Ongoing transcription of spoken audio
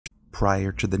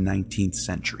prior to the 19th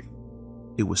century,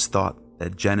 it was thought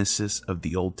that Genesis of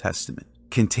the Old Testament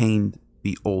contained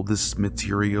the oldest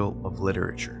material of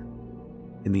literature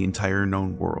in the entire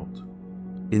known world.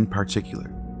 In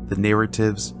particular, the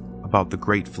narratives about the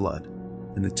Great Flood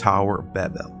and the Tower of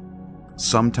Babel.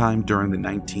 Sometime during the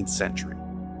 19th century,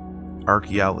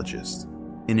 archaeologists,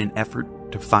 in an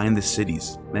effort to find the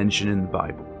cities mentioned in the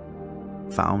Bible,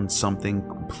 found something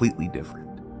completely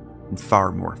different and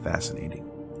far more fascinating.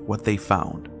 What they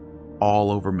found all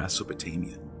over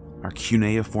Mesopotamia are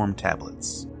cuneiform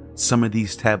tablets. Some of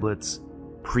these tablets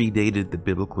predated the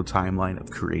biblical timeline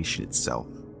of creation itself,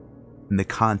 and the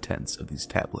contents of these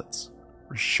tablets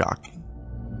were shocking.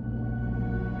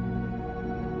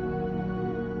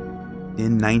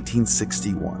 In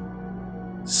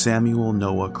 1961, Samuel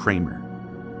Noah Kramer,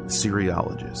 a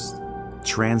Assyriologist,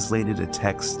 translated a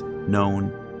text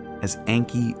known as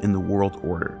Enki in the World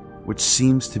Order, which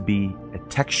seems to be a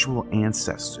textual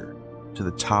ancestor to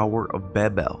the Tower of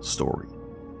Babel story.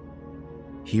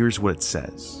 Here's what it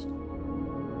says.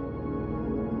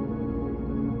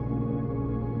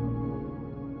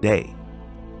 Today,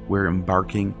 we're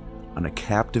embarking on a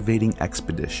captivating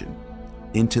expedition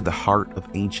into the heart of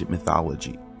ancient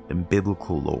mythology and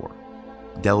biblical lore,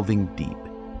 delving deep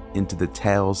into the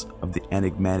tales of the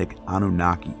enigmatic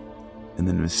Anunnaki and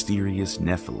the mysterious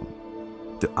Nephilim.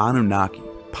 The Anunnaki,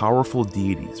 powerful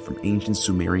deities from ancient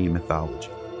Sumerian mythology,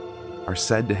 are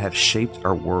said to have shaped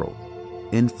our world,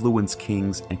 influenced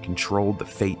kings, and controlled the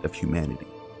fate of humanity.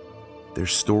 Their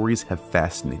stories have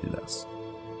fascinated us,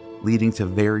 leading to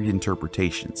varied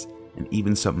interpretations and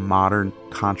even some modern,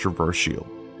 controversial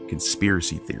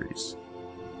conspiracy theories.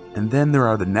 And then there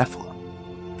are the Nephilim,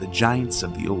 the giants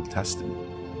of the Old Testament,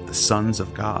 the sons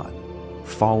of God,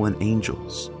 fallen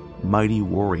angels, mighty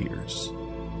warriors,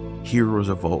 heroes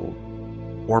of old,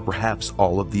 or perhaps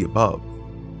all of the above.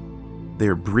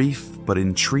 Their brief but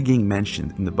intriguing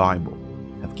mention in the Bible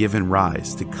have given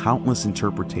rise to countless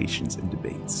interpretations and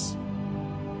debates.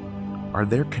 Are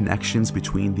there connections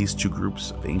between these two groups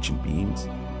of ancient beings?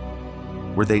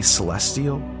 Were they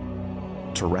celestial,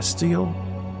 terrestrial,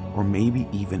 or maybe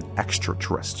even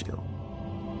extraterrestrial?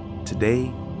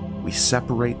 Today, we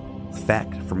separate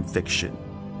fact from fiction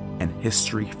and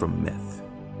history from myth,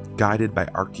 guided by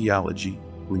archaeology,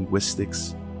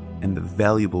 linguistics, and the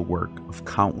valuable work of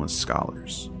countless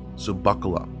scholars. So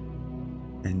buckle up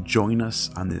and join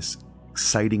us on this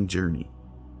exciting journey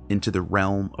into the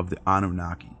realm of the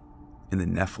Anunnaki and the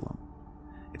Nephilim.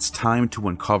 It's time to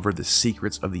uncover the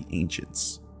secrets of the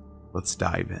ancients. Let's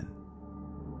dive in.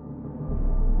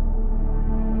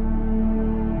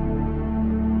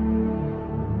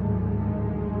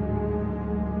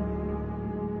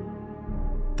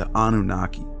 The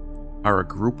Anunnaki are a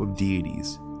group of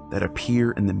deities that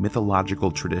appear in the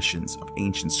mythological traditions of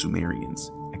ancient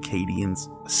Sumerians, Akkadians,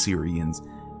 Assyrians,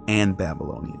 and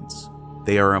Babylonians.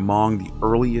 They are among the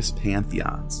earliest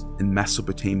pantheons in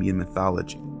Mesopotamian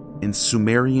mythology. In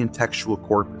Sumerian textual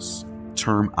corpus, the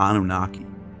term Anunnaki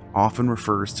often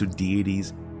refers to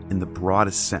deities in the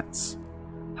broadest sense.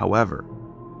 However,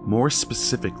 more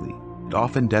specifically, it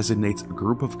often designates a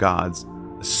group of gods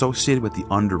associated with the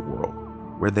underworld,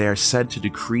 where they are said to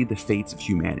decree the fates of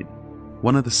humanity.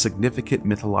 One of the significant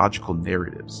mythological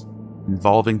narratives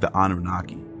involving the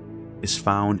Anunnaki is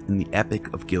found in the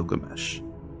Epic of Gilgamesh,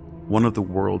 one of the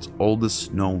world's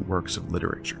oldest known works of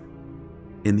literature.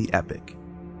 In the epic,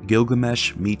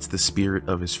 Gilgamesh meets the spirit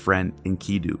of his friend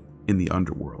Enkidu in the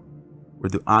underworld,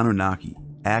 where the Anunnaki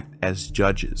act as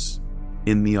judges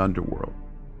in the underworld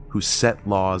who set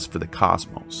laws for the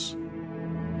cosmos.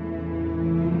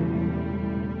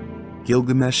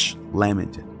 Gilgamesh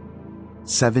lamented.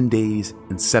 7 days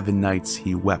and 7 nights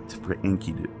he wept for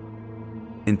Enkidu,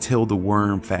 until the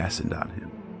worm fastened on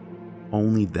him.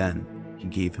 Only then he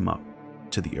gave him up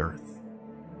to the earth.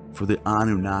 For the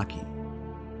Anunnaki,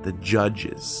 the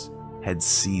judges, had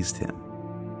seized him.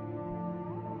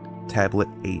 Tablet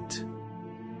 8,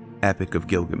 Epic of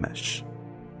Gilgamesh.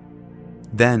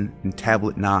 Then, in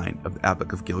Tablet 9 of the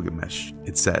Epic of Gilgamesh,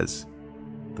 it says,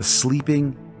 "The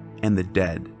sleeping and the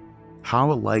dead,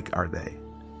 how alike are they?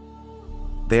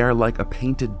 They are like a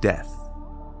painted death.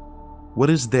 What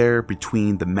is there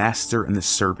between the master and the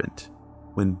servant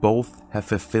when both have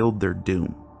fulfilled their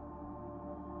doom?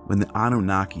 When the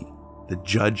Anunnaki, the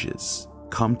judges,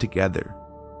 come together,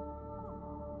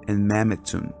 and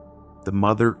Mametun, the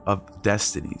mother of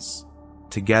destinies,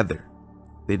 together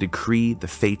they decree the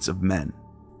fates of men.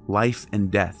 Life and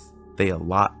death they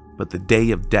allot, but the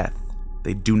day of death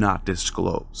they do not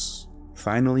disclose."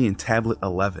 Finally, in Tablet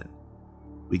 11,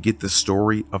 we get the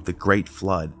story of the Great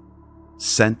Flood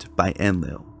sent by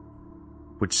Enlil.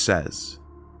 which says,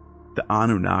 "The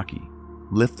Anunnaki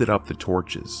lifted up the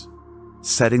torches,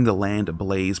 setting the land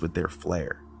ablaze with their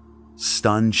flare.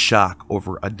 Stunned shock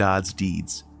over Adad's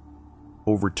deeds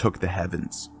overtook the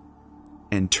heavens,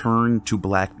 and turned to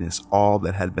blackness all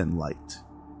that had been light.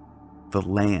 The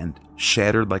land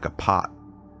shattered like a pot.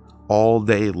 All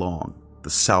day long the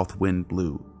south wind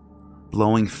blew,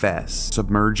 blowing fast,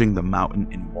 submerging the mountain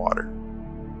in water,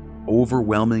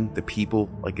 overwhelming the people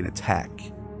like an attack.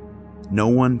 No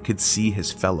one could see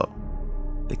his fellow.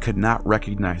 They could not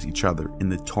recognize each other in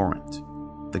the torrent.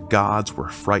 The gods were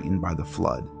frightened by the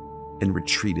flood and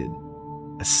retreated,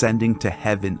 ascending to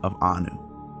heaven of Anu.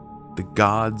 The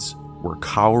gods were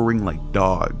cowering like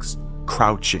dogs,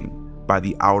 crouching by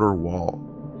the outer wall.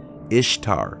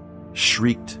 Ishtar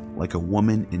shrieked like a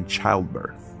woman in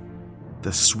childbirth.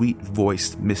 The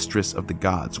sweet-voiced mistress of the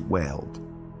gods wailed.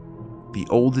 The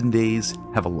olden days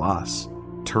have alas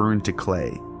turned to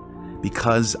clay,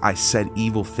 because I said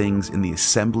evil things in the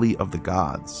assembly of the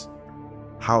gods.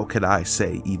 How could I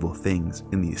say evil things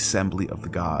in the assembly of the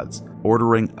gods,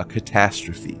 ordering a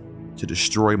catastrophe to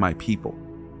destroy my people?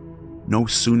 No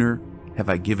sooner have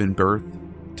I given birth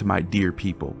to my dear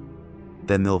people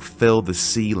than they'll fill the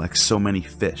sea like so many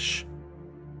fish."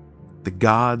 The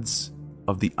gods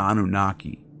of the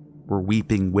Anunnaki were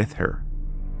weeping with her.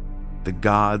 The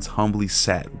gods humbly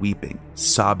sat weeping,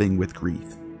 sobbing with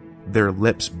grief, their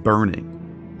lips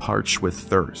burning, parched with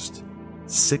thirst.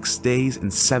 6 days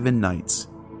and 7 nights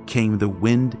came the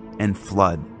wind and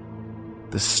flood,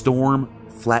 the storm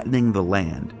flattening the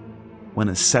land. When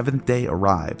a 7th day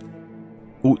arrived,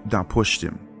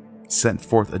 Utnapishtim sent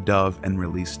forth a dove and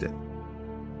released it.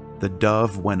 The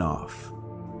dove went off.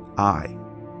 I,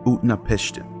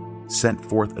 Utnapishtim, sent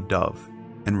forth a dove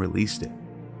and released it.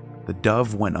 The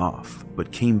dove went off,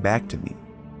 but came back to me.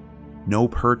 No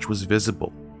perch was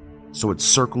visible, so it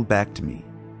circled back to me.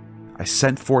 I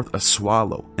sent forth a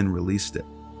swallow and released it.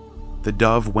 The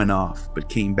dove went off, but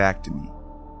came back to me.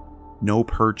 No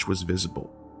perch was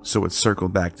visible, so it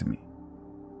circled back to me.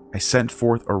 I sent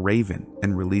forth a raven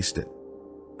and released it.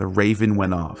 The raven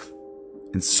went off,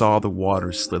 and saw the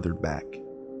waters slithered back.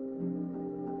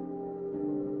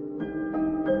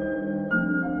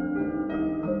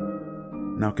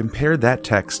 Now compare that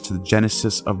text to the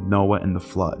Genesis of Noah and the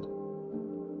flood.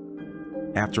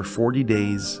 After 40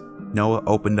 days, Noah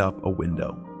opened up a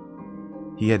window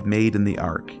he had made in the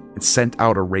ark and sent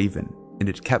out a raven, and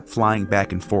it kept flying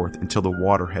back and forth until the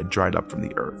water had dried up from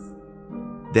the earth.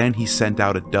 Then he sent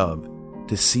out a dove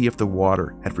to see if the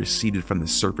water had receded from the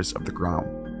surface of the ground.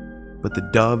 But the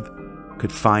dove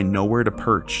could find nowhere to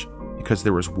perch because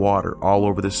there was water all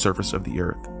over the surface of the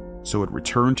earth, so it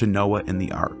returned to Noah in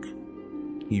the ark.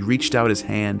 He reached out his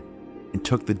hand and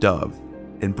took the dove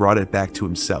and brought it back to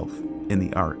himself in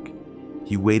the ark.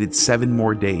 He waited 7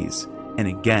 more days and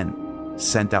again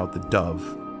sent out the dove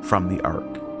from the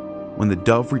ark. When the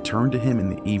dove returned to him in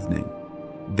the evening,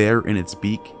 there in its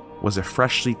beak was a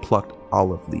freshly plucked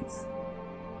olive leaf.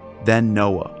 Then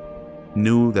Noah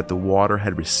knew that the water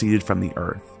had receded from the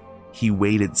earth. He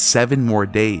waited 7 more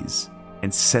days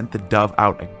and sent the dove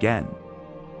out again,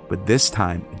 but this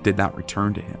time it did not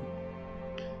return to him.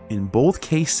 In both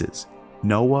cases,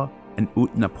 Noah and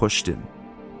Utnapishtim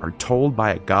are told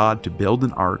by a god to build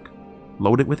an ark,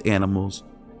 load it with animals,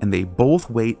 and they both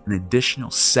wait an additional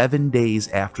 7 days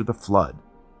after the flood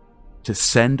to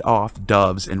send off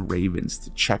doves and ravens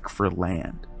to check for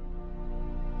land.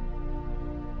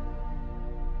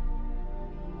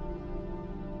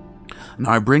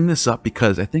 Now I bring this up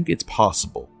because I think it's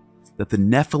possible that the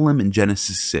Nephilim in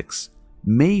Genesis 6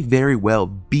 may very well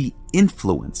be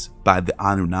influenced by the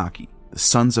Anunnaki, the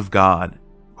sons of God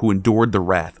who endured the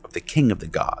wrath of the king of the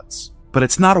gods. But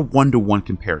it's not a one-to-one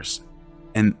comparison,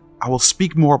 and I will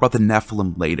speak more about the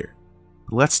Nephilim later.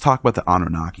 But let's talk about the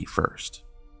Anunnaki first.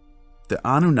 The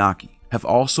Anunnaki have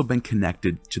also been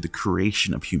connected to the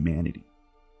creation of humanity,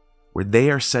 where they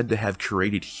are said to have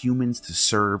created humans to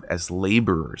serve as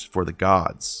laborers for the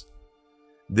gods.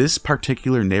 This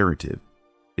particular narrative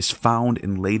is found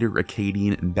in later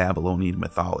Akkadian and Babylonian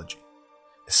mythology,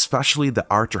 especially the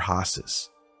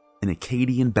Extrerrestrial, an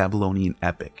Akkadian Babylonian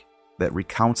epic that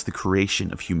recounts the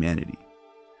creation of humanity.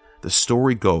 The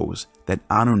story goes that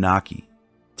Anunnaki,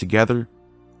 together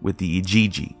with the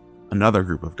Igigi, another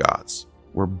group of gods,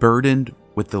 were burdened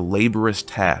with the laborious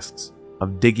tasks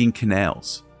of digging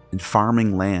canals and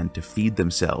farming land to feed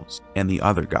themselves and the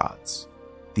other gods.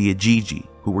 The Igigi,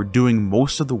 who were doing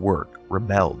most of the work,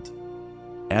 rebelled.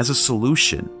 As a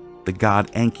solution, the god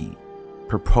Enki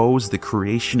proposed the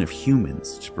creation of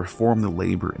humans to perform the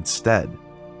labor instead.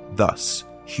 Thus,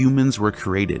 humans were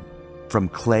created from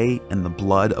clay and the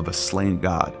blood of a slain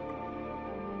god.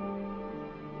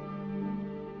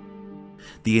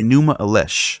 The Enuma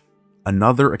Elish,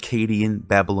 another Akkadian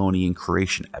Babylonian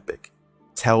creation epic,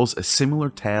 tells a similar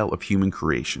tale of human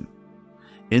creation.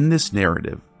 In this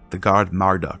narrative, the god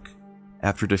Marduk,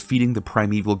 after defeating the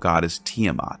primeval goddess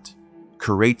Tiamat,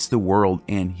 creates the world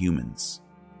and humans.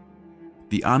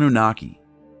 The Anunnaki,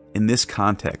 in this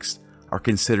context, are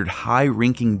considered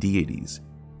high-ranking deities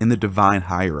in the divine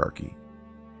hierarchy.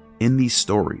 In these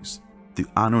stories, the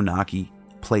Anunnaki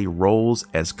play roles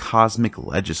as cosmic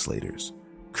legislators,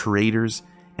 creators,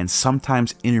 and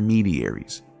sometimes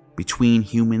intermediaries between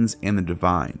humans and the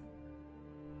divine.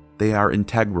 They are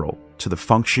integral to the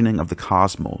functioning of the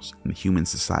cosmos and human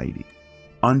society.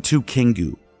 Unto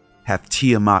Kingu hath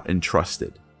Tiamat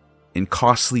entrusted, in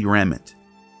costly raiment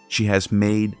she has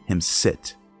made him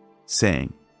sit,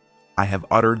 saying, I have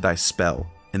uttered thy spell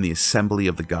in the assembly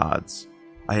of the gods.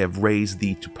 I have raised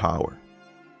thee to power.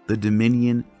 The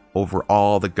dominion over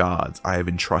all the gods I have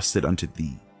entrusted unto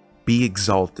thee. Be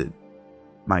exalted,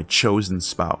 my chosen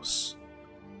spouse.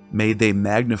 May they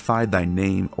magnify thy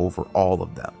name over all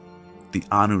of them, the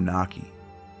Anunnaki.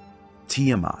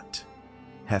 Tiamat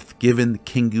hath given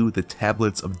Kingu the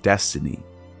tablets of destiny.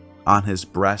 On his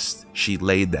breast she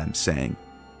laid them, saying,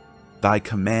 Thy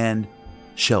command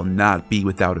shall not be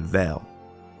without avail,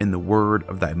 and the word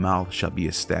of thy mouth shall be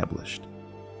established.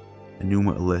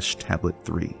 Enuma Elish, Tablet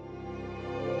 3.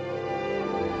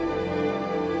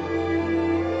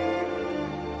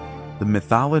 The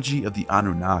mythology of the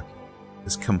Anunnaki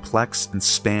is complex and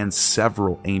spans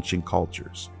several ancient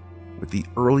cultures, with the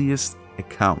earliest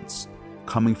accounts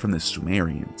coming from the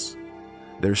Sumerians.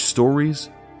 Their stories,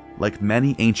 like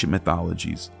many ancient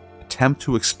mythologies, attempt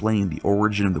to explain the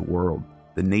origin of the world,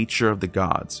 the nature of the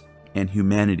gods and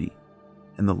humanity,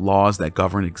 and the laws that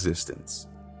govern existence.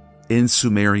 In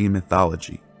Sumerian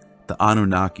mythology, the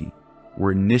Anunnaki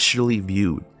were initially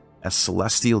viewed as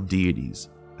celestial deities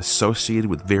associated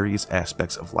with various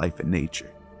aspects of life and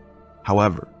nature.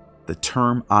 However, the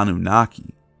term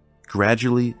Anunnaki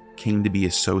gradually came to be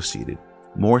associated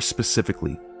more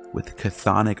specifically with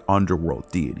chthonic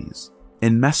underworld deities.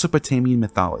 In Mesopotamian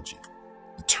mythology,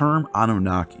 the term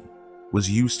Anunnaki was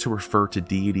used to refer to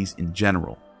deities in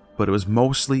general, but it was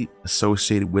mostly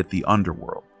associated with the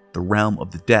underworld, the realm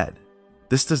of the dead.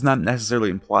 This does not necessarily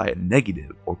imply a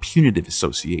negative or punitive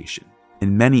association.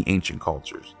 In many ancient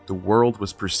cultures, the world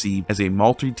was perceived as a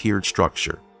multi-tiered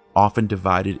structure, often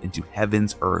divided into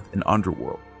heavens, earth, and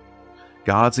underworld.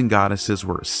 Gods and goddesses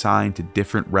were assigned to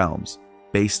different realms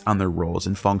based on their roles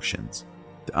and functions.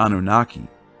 The Anunnaki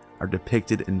are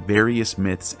depicted in various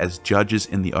myths as judges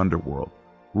in the underworld,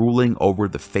 ruling over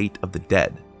the fate of the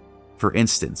dead. For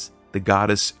instance, the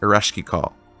goddess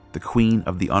Ereshkigal, the queen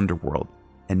of the underworld,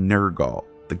 and Nergal,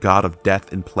 the god of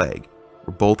death and plague,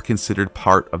 were both considered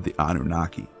part of the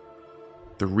Anunnaki.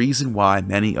 The reason why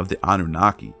many of the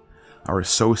Anunnaki are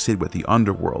associated with the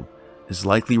underworld is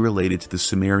likely related to the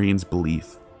Sumerians'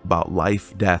 belief about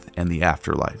life, death, and the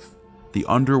afterlife. The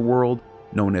underworld,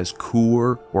 known as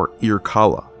Kur or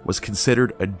Irkalla, was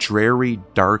considered a dreary,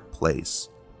 dark place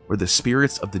where the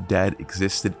spirits of the dead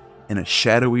existed in a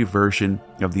shadowy version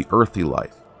of the earthly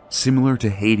life, similar to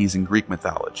Hades in Greek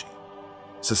mythology,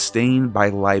 sustained by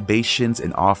libations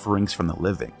and offerings from the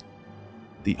living.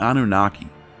 The Anunnaki,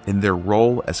 in their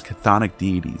role as chthonic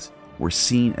deities, were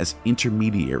seen as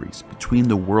intermediaries between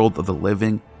the world of the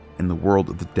living and the world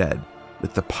of the dead,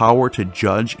 with the power to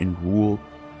judge and rule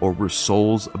over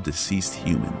souls of deceased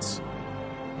humans.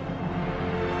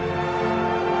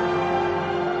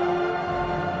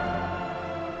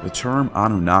 The term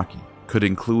Anunnaki could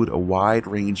include a wide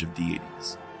range of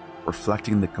deities,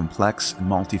 reflecting the complex and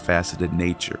multifaceted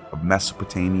nature of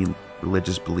Mesopotamian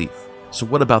religious belief. So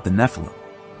what about the Nephilim?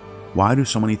 Why do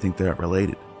so many think they're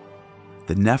related?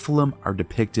 The Nephilim are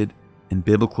depicted in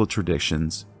biblical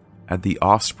traditions as the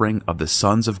offspring of the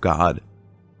sons of God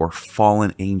or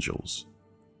fallen angels,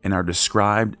 and are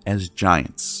described as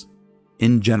giants.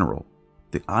 In general,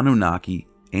 the Anunnaki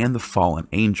and the fallen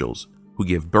angels who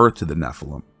give birth to the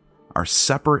Nephilim are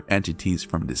separate entities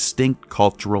from distinct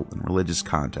cultural and religious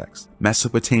contexts,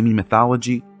 Mesopotamian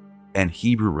mythology and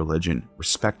Hebrew religion,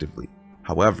 respectively.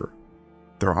 However,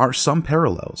 there are some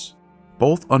parallels.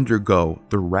 Both undergo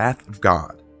the wrath of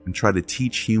God and try to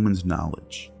teach humans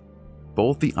knowledge.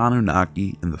 Both the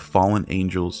Anunnaki and the fallen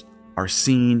angels are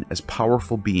seen as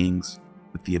powerful beings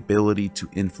with the ability to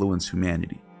influence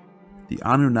humanity. The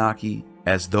Anunnaki,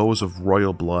 as those of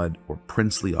royal blood or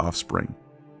princely offspring,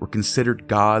 were considered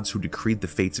gods who decreed the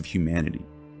fates of humanity.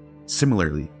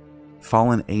 Similarly,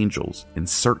 fallen angels in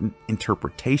certain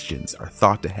interpretations are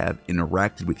thought to have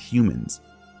interacted with humans,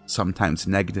 sometimes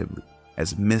negatively,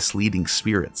 as misleading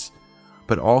spirits,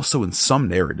 but also in some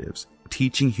narratives,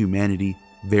 teaching humanity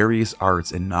various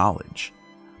arts and knowledge.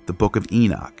 The Book of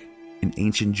Enoch, an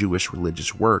ancient Jewish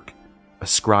religious work,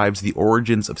 ascribes the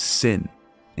origins of sin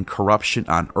and corruption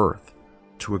on earth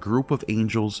to a group of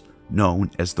angels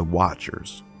known as the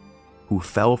Watchers, who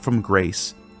fell from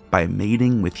grace by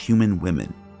mating with human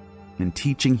women and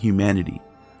teaching humanity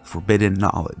forbidden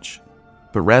knowledge.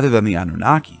 But rather than the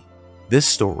Anunnaki, this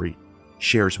story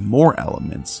shares more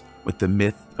elements with the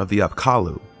myth of the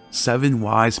Apkallu, 7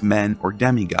 wise men or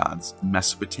demigods in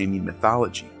Mesopotamian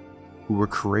mythology, who were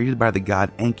created by the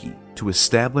god Enki to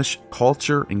establish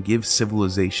culture and give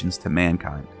civilizations to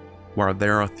mankind. While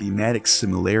there are thematic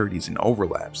similarities and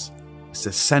overlaps, it's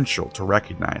essential to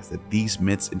recognize that these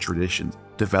myths and traditions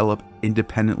develop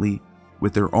independently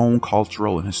with their own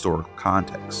cultural and historical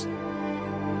context.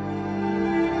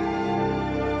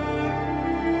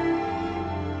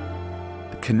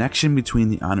 The connection between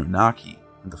the Anunnaki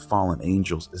and the fallen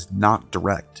angels is not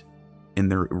direct in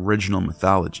their original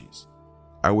mythologies.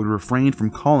 I would refrain from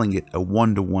calling it a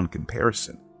one-to-one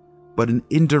comparison, but an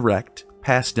indirect,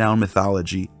 passed-down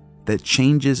mythology that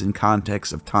changes in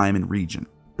context of time and region.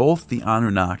 Both the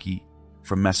Anunnaki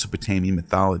from Mesopotamian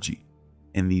mythology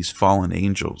and these fallen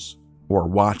angels, or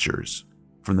Watchers,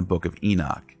 from the Book of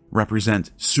Enoch,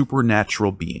 represent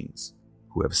supernatural beings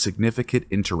who have significant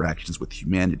interactions with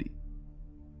humanity.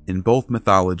 In both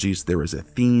mythologies, there is a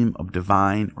theme of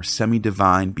divine or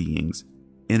semi-divine beings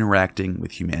interacting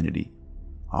with humanity,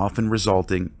 often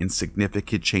resulting in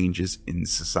significant changes in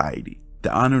society.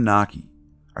 The Anunnaki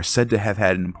are said to have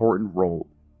had an important role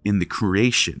in the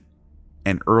creation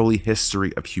and early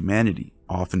history of humanity,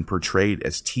 often portrayed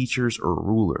as teachers or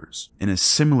rulers. In a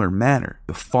similar manner,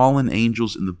 the fallen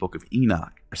angels in the Book of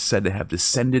Enoch are said to have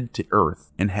descended to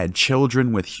earth and had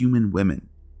children with human women,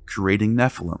 creating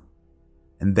Nephilim,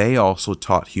 and they also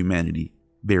taught humanity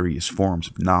various forms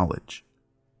of knowledge,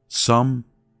 some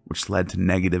which led to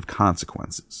negative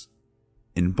consequences.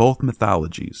 In both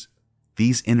mythologies,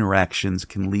 these interactions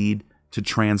can lead to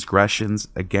transgressions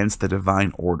against the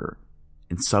divine order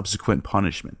and subsequent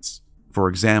punishments. For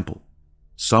example,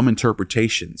 some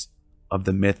interpretations of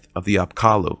the myth of the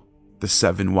Apkallu, the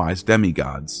 7 wise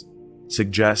demigods,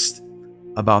 suggest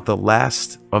about the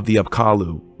last of the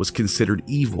Apkallu was considered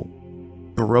evil.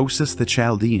 Berosus the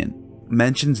Chaldean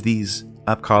mentions these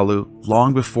Apkallu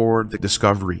long before the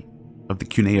discovery of the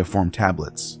cuneiform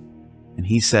tablets, and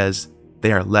he says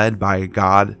they are led by a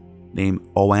god named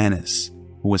Oannes,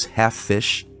 who was half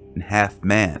fish and half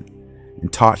man,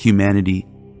 and taught humanity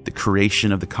the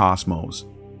creation of the cosmos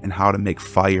and how to make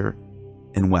fire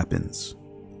and weapons.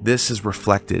 This is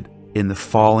reflected in the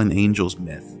fallen angels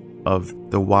myth of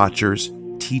the Watchers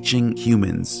teaching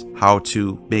humans how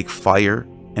to make fire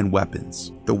and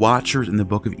weapons. The Watchers in the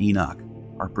Book of Enoch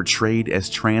are portrayed as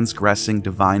transgressing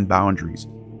divine boundaries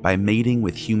by mating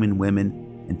with human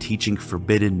women and teaching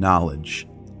forbidden knowledge,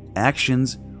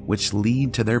 actions which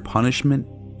lead to their punishment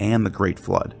and the Great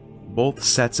Flood. Both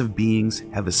sets of beings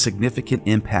have a significant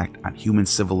impact on human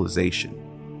civilization.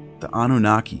 The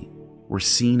Anunnaki were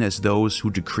seen as those who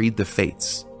decreed the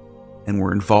fates and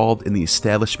were involved in the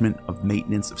establishment of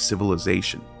maintenance of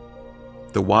civilization.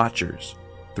 The Watchers,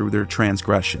 through their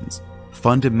transgressions,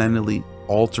 fundamentally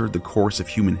altered the course of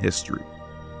human history,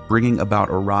 bringing about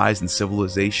a rise in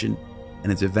civilization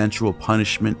and its eventual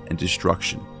punishment and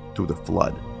destruction through the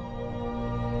flood.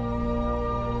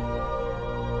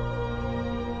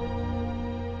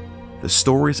 The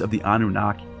stories of the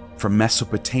Anunnaki from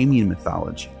Mesopotamian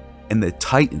mythology and the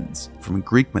Titans from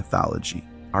Greek mythology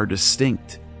are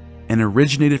distinct and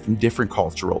originated from different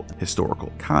cultural and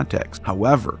historical contexts.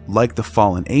 However, like the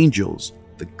fallen angels,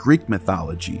 the Greek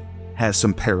mythology has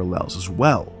some parallels as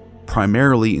well,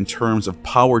 primarily in terms of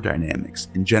power dynamics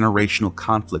and generational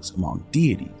conflicts among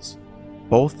deities.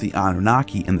 Both the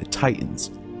Anunnaki and the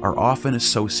Titans are often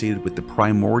associated with the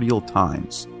primordial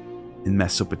times. In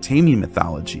Mesopotamian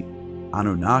mythology,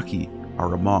 Anunnaki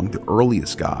are among the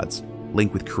earliest gods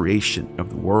linked with creation of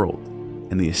the world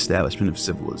and the establishment of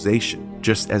civilization,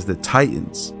 just as the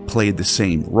Titans played the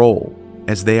same role,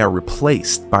 as they are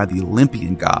replaced by the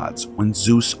Olympian gods when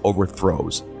Zeus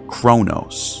overthrows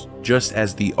Kronos, just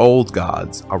as the old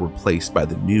gods are replaced by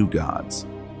the new gods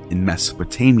in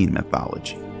Mesopotamian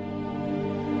mythology.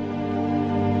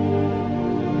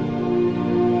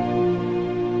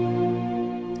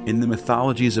 In the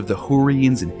mythologies of the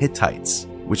Hurrians and Hittites,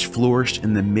 which flourished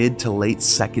in the mid to late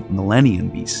 2nd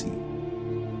millennium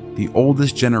BC, the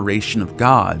oldest generation of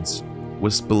gods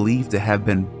was believed to have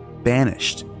been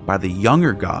banished by the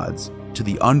younger gods to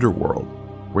the underworld,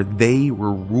 where they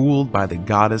were ruled by the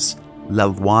goddess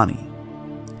Lelwani.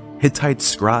 Hittite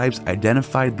scribes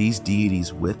identified these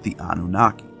deities with the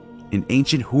Anunnaki. In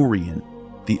ancient Hurrian,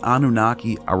 the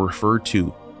Anunnaki are referred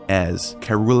to as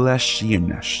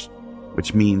Keruleshianesh,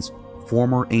 which means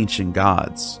former ancient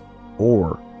gods,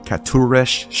 or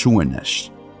Katuresh Shuanesh,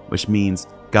 which means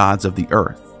gods of the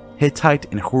earth.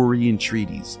 Hittite and Hurrian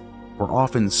treaties were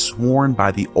often sworn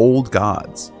by the old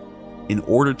gods in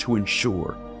order to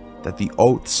ensure that the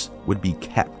oaths would be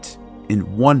kept.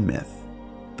 In one myth,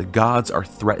 the gods are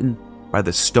threatened by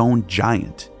the stone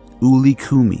giant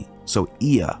Ulikumi, so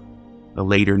Ea, the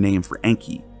later name for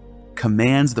Enki,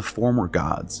 commands the former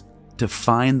gods to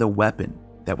find the weapon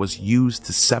that was used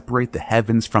to separate the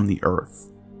heavens from the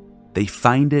earth. They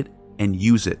find it and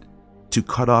use it to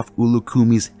cut off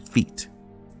Ulukumi's feet.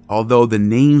 Although the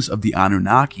names of the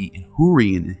Anunnaki in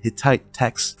Hurrian and Hittite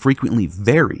texts frequently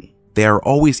vary, they are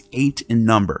always 8 in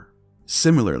number.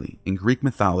 Similarly, in Greek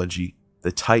mythology,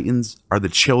 the Titans are the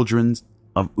children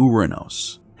of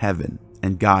Uranos, heaven,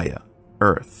 and Gaia,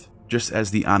 earth, just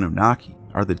as the Anunnaki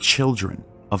are the children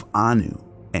of Anu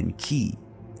and Ki,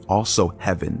 also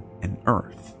heaven and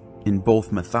earth. In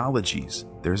both mythologies,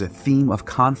 there's a theme of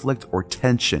conflict or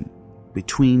tension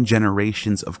between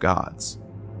generations of gods.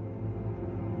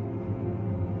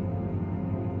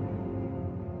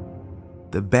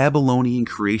 The Babylonian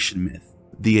creation myth,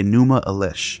 the Enuma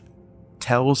Elish,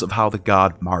 tells of how the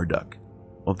god Marduk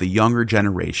of the younger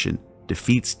generation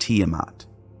defeats Tiamat,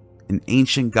 an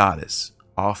ancient goddess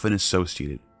often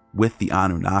associated with the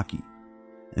Anunnaki,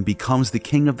 and becomes the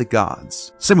king of the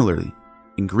gods. Similarly,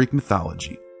 in Greek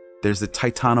mythology, there's the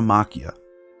Titanomachia,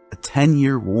 a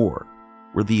 10-year war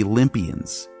where the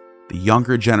Olympians, the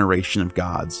younger generation of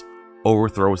gods,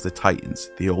 overthrows the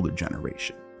Titans, the older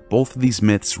generation. Both of these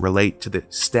myths relate to the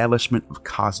establishment of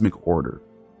cosmic order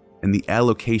and the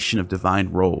allocation of divine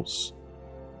roles.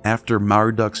 After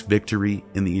Marduk's victory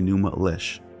in the Enuma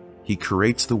Elish, he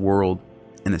creates the world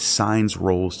and assigns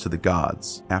roles to the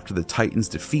gods. After the Titans'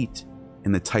 defeat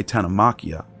in the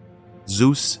Titanomachia,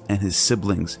 Zeus and his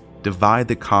siblings divide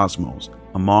the cosmos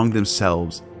among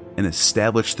themselves and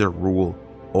establish their rule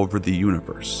over the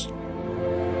universe.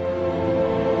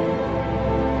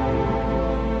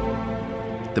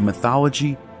 The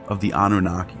mythology of the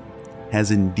Anunnaki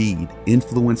has indeed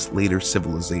influenced later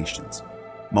civilizations,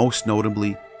 most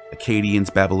notably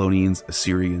Akkadians, Babylonians,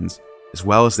 Assyrians, as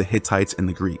well as the Hittites and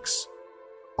the Greeks,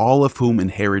 all of whom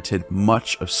inherited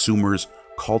much of Sumer's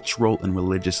cultural and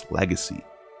religious legacy.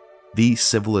 These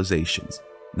civilizations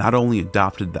not only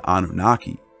adopted the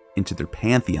Anunnaki into their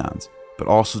pantheons, but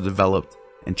also developed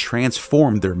and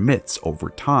transformed their myths over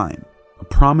time. A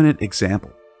prominent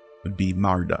example would be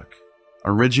Marduk,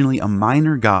 originally a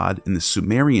minor god in the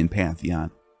Sumerian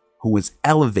pantheon who was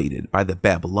elevated by the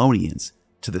Babylonians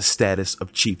to the status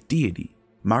of chief deity.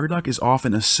 Marduk is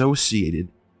often associated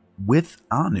with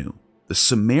Anu, the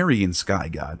Sumerian sky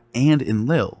god, and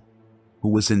Enlil, who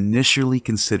was initially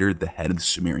considered the head of the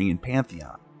Sumerian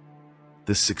pantheon.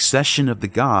 The succession of the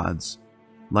gods,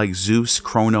 like Zeus,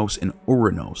 Kronos, and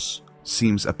Uranos,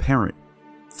 seems apparent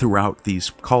throughout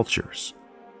these cultures.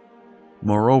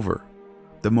 Moreover,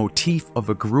 the motif of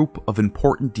a group of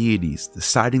important deities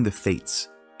deciding the fates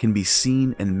can be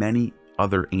seen in many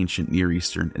other ancient Near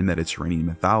Eastern and Mediterranean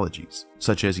mythologies,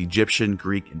 such as Egyptian,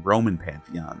 Greek, and Roman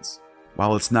pantheons.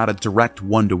 While it's not a direct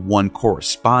one-to-one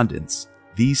correspondence,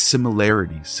 these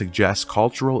similarities suggest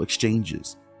cultural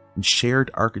exchanges and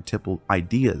shared archetypal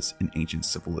ideas in ancient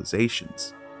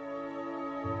civilizations.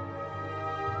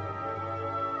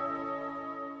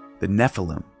 The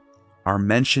Nephilim are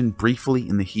mentioned briefly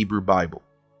in the Hebrew Bible,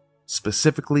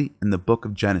 specifically in the book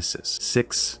of Genesis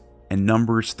 6 and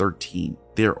Numbers 13.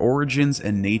 Their origins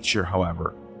and nature,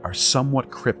 however, are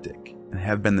somewhat cryptic and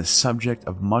have been the subject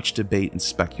of much debate and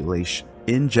speculation.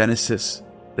 In Genesis,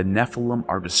 the Nephilim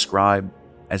are described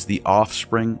as the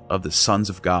offspring of the sons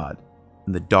of God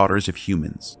and the daughters of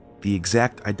humans. The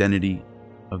exact identity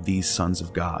of these sons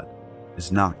of God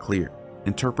is not clear.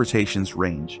 Interpretations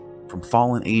range from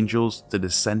fallen angels to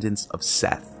descendants of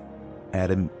Seth,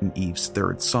 Adam and Eve's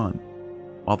third son,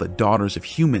 while the daughters of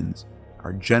humans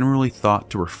are generally thought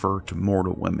to refer to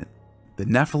mortal women. The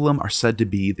Nephilim are said to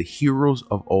be the heroes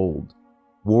of old,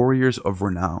 warriors of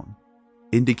renown,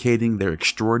 indicating their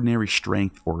extraordinary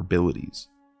strength or abilities.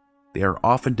 They are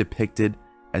often depicted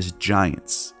as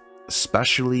giants,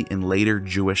 especially in later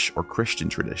Jewish or Christian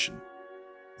tradition.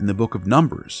 In the book of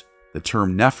Numbers, the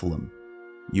term Nephilim,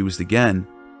 used again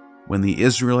when the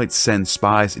Israelites send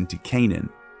spies into Canaan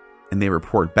and they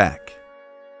report back.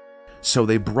 So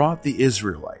they brought the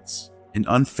Israelites an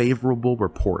unfavorable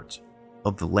report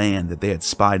of the land that they had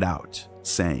spied out,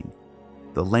 saying,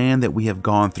 "The land that we have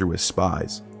gone through as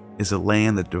spies is a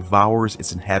land that devours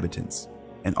its inhabitants,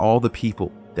 and all the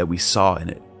people that we saw in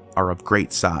it are of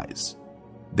great size.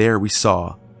 There we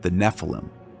saw the Nephilim."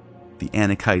 The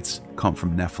Anakites come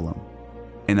from Nephilim.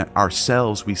 "And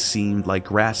ourselves we seemed like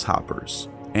grasshoppers,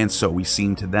 and so we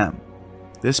seemed to them."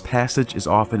 This passage is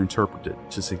often interpreted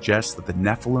to suggest that the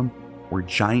Nephilim were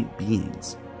giant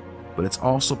beings, but it's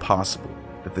also possible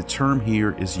that the term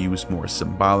here is used more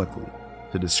symbolically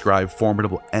to describe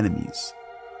formidable enemies.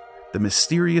 The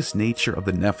mysterious nature of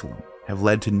the Nephilim have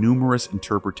led to numerous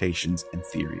interpretations and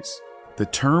theories. The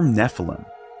term Nephilim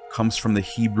comes from the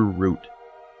Hebrew root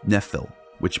nephil,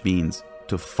 which means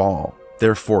to fall.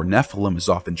 Therefore, Nephilim is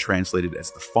often translated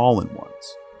as the fallen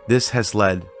ones. This has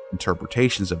led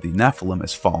interpretations of the Nephilim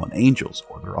as fallen angels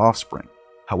or their offspring.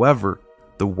 However,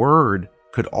 the word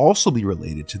could also be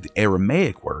related to the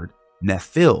Aramaic word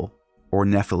nephil or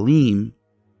nephilim,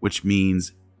 which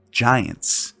means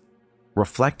giants,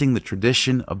 reflecting the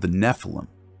tradition of the Nephilim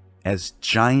as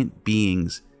giant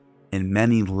beings in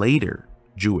many later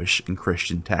Jewish and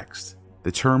Christian texts.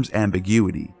 The term's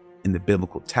ambiguity in the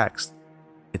biblical text,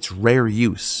 its rare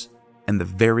use, and the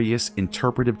various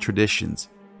interpretive traditions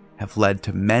have led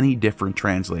to many different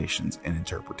translations and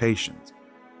interpretations.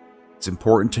 It's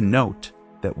important to note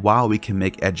that while we can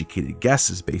make educated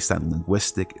guesses based on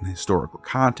linguistic and historical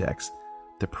context,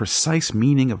 the precise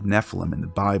meaning of Nephilim in the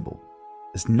Bible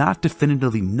is not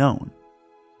definitively known.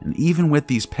 And even with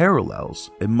these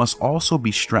parallels, it must also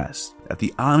be stressed that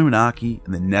the Anunnaki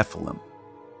and the Nephilim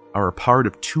are a part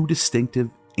of two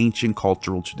distinctive ancient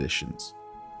cultural traditions,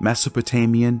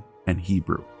 Mesopotamian and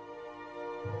Hebrew.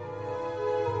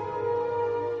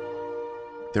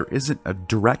 There isn't a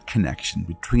direct connection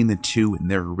between the two in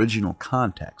their original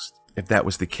context. If that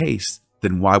was the case,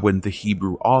 then why wouldn't the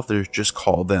Hebrew authors just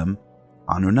call them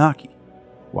Anunnaki?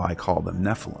 Why call them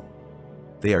Nephilim?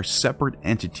 They are separate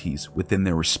entities within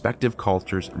their respective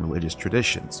cultures and religious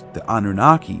traditions. The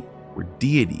Anunnaki were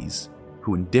deities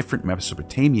who in different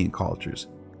Mesopotamian cultures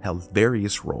held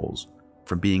various roles,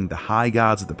 from being the high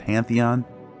gods of the pantheon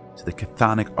to the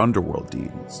chthonic underworld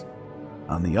deities.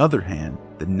 On the other hand,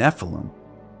 the Nephilim,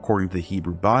 according to the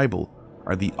Hebrew Bible,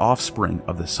 are the offspring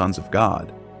of the sons of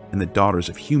God and the daughters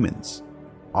of humans,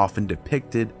 often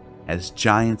depicted as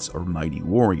giants or mighty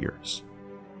warriors.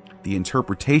 The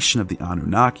interpretation of the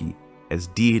Anunnaki as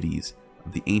deities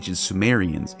of the ancient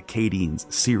Sumerians, Akkadians,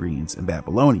 Assyrians, and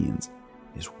Babylonians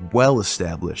is well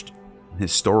established in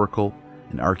historical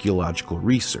and archaeological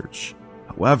research.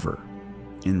 However,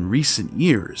 in recent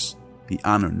years, the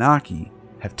Anunnaki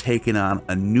have taken on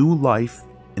a new life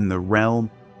in the realm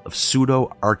of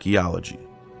pseudo-archaeology,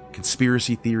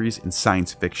 conspiracy theories, and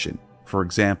science fiction. For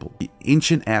example, the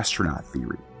ancient astronaut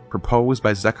theory, proposed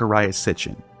by Zecharia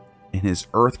Sitchin in his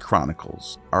Earth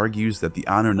Chronicles, argues that the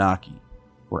Anunnaki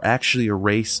were actually a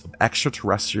race of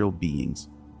extraterrestrial beings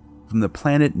from the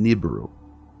planet Nibiru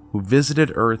who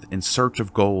visited Earth in search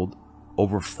of gold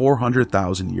over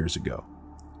 400,000 years ago.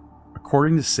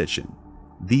 According to Sitchin,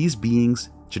 these beings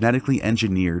genetically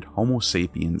engineered Homo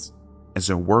sapiens as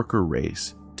a worker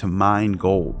race to mine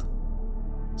gold.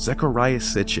 Zecharia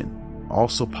Sitchin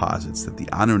also posits that the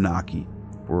Anunnaki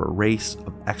were a race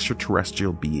of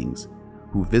extraterrestrial beings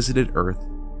who visited Earth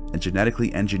and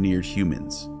genetically engineered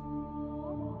humans.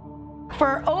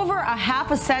 For over a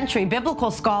half a century,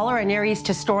 biblical scholar and Near East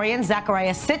historian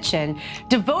Zecharia Sitchin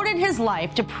devoted his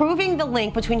life to proving the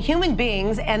link between human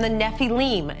beings and the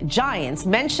Nephilim, giants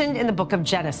mentioned in the book of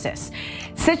Genesis.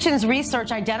 Sitchin's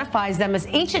research identifies them as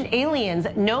ancient aliens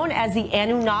known as the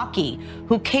Anunnaki,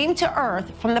 who came to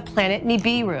Earth from the planet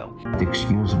Nibiru.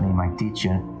 Excuse me, my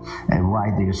teacher,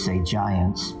 why do you say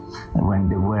giants when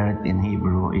the word in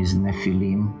Hebrew is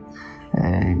Nephilim?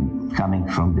 Coming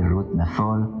from the root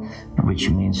nephol, which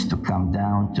means to come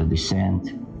down, to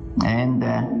descend. And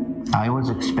I was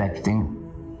expecting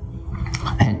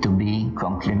to be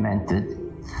complimented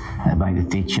by the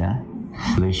teacher,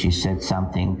 where she said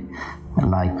something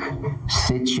like,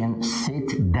 Sitchin,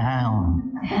 sit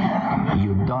down.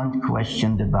 You don't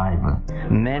question the Bible.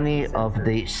 Many of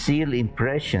the seal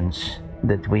impressions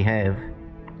that we have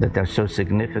that are so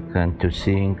significant to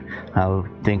seeing how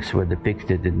things were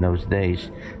depicted in those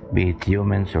days, be it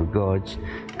humans or gods,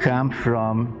 come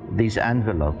from these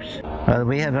envelopes. Well,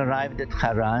 we have arrived at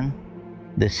Haran,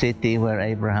 the city where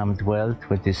Abraham dwelt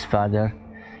with his father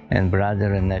and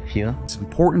brother and nephew. It's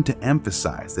important to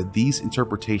emphasize that these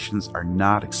interpretations are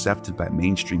not accepted by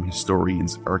mainstream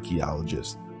historians,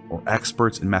 archaeologists, or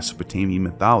experts in Mesopotamian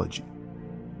mythology.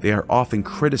 They are often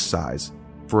criticized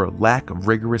for a lack of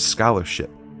rigorous scholarship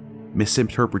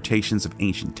misinterpretations of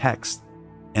ancient texts,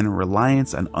 and a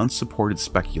reliance on unsupported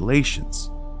speculations.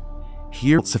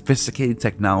 Here, sophisticated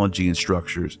technology and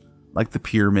structures like the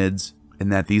pyramids,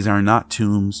 and that these are not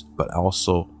tombs but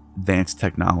also advanced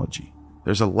technology.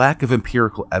 There's a lack of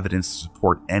empirical evidence to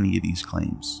support any of these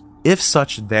claims. If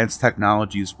such advanced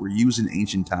technologies were used in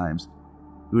ancient times,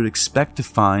 we would expect to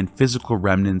find physical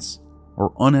remnants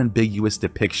or unambiguous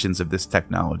depictions of this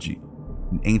technology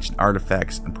in ancient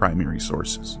artifacts and primary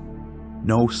sources.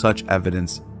 No such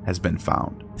evidence has been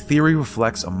found. The theory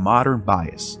reflects a modern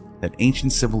bias that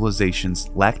ancient civilizations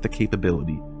lack the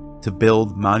capability to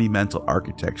build monumental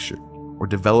architecture or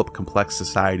develop complex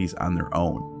societies on their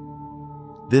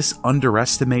own. This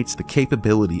underestimates the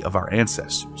capability of our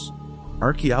ancestors.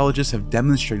 Archaeologists have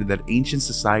demonstrated that ancient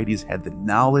societies had the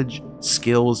knowledge,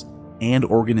 skills, and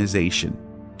organization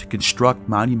to construct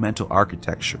monumental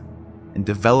architecture and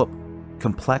develop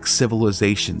complex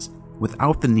civilizations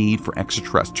without the need for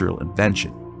extraterrestrial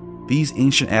invention. These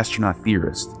ancient astronaut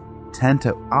theorists tend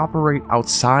to operate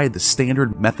outside the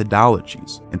standard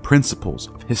methodologies and principles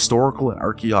of historical and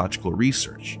archaeological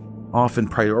research, often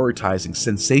prioritizing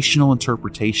sensational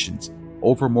interpretations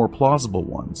over more plausible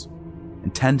ones,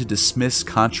 and tend to dismiss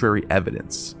contrary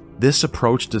evidence. This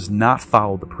approach does not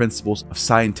follow the principles of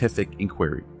scientific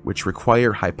inquiry, which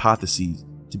require hypotheses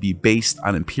to be based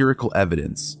on empirical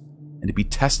evidence and to be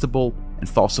testable and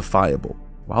falsifiable.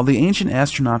 While the ancient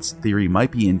astronauts theory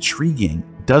might be intriguing,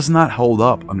 it does not hold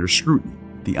up under scrutiny.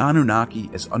 The Anunnaki,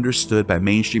 as understood by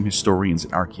mainstream historians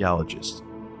and archaeologists,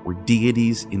 were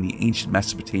deities in the ancient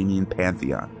Mesopotamian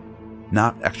pantheon,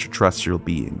 not extraterrestrial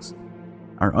beings.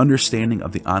 Our understanding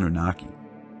of the Anunnaki,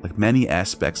 like many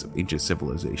aspects of ancient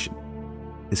civilization,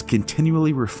 is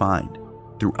continually refined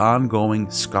through ongoing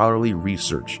scholarly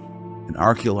research and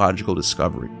archaeological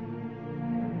discovery.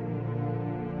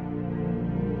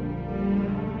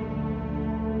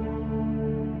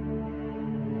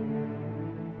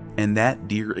 And that,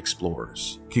 dear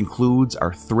explorers, concludes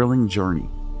our thrilling journey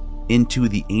into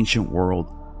the ancient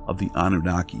world of the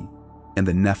Anunnaki and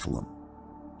the Nephilim,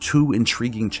 two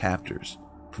intriguing chapters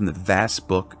from the vast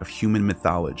book of human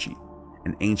mythology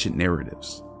and ancient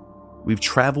narratives. We've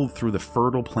traveled through the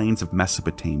fertile plains of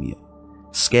Mesopotamia,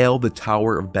 scaled the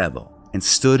Tower of Babel, and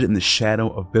stood in the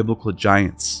shadow of biblical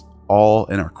giants, all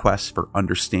in our quest for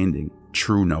understanding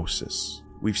true gnosis.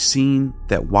 We've seen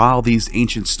that while these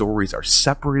ancient stories are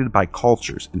separated by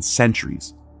cultures and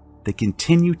centuries, they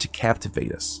continue to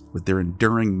captivate us with their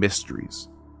enduring mysteries.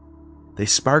 They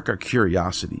spark our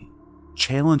curiosity,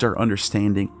 challenge our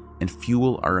understanding, and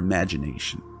fuel our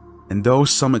imagination. And though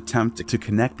some attempt to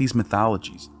connect these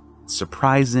mythologies in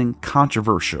surprising,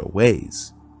 controversial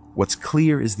ways, what's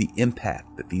clear is the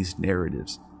impact that these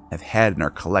narratives have had in our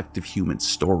collective human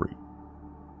story.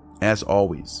 As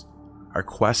always, our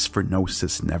quest for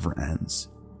gnosis never ends.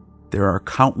 There are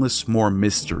countless more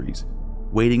mysteries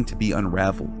waiting to be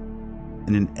unraveled,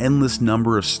 and an endless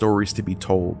number of stories to be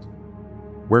told.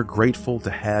 We're grateful to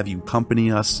have you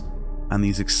accompany us on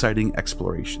these exciting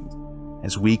explorations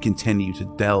as we continue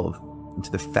to delve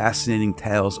into the fascinating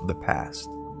tales of the past.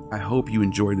 I hope you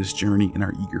enjoy this journey and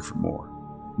are eager for more.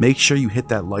 Make sure you hit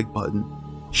that like button,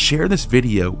 share this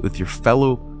video with your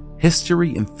fellow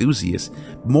history enthusiasts.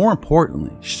 More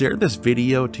importantly, share this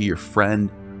video to your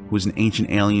friend who's an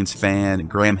Ancient Aliens fan, a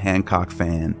Graham Hancock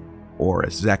fan, or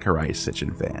a Zachariah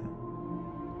Sitchin fan.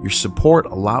 Your support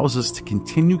allows us to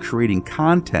continue creating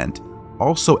content,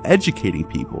 also educating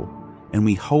people, and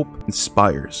we hope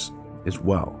inspires as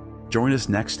well. Join us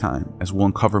next time as we'll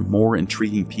uncover more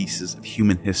intriguing pieces of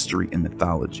human history and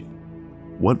mythology.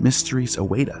 What mysteries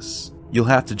await us? You'll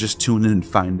have to just tune in and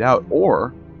find out,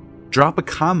 or drop a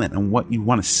comment on what you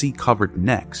want to see covered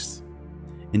next.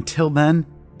 Until then,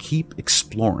 keep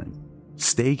exploring,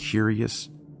 stay curious,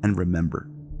 and remember,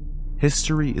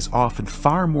 history is often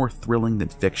far more thrilling than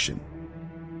fiction.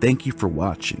 Thank you for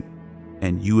watching,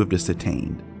 and you have just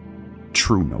attained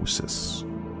true gnosis.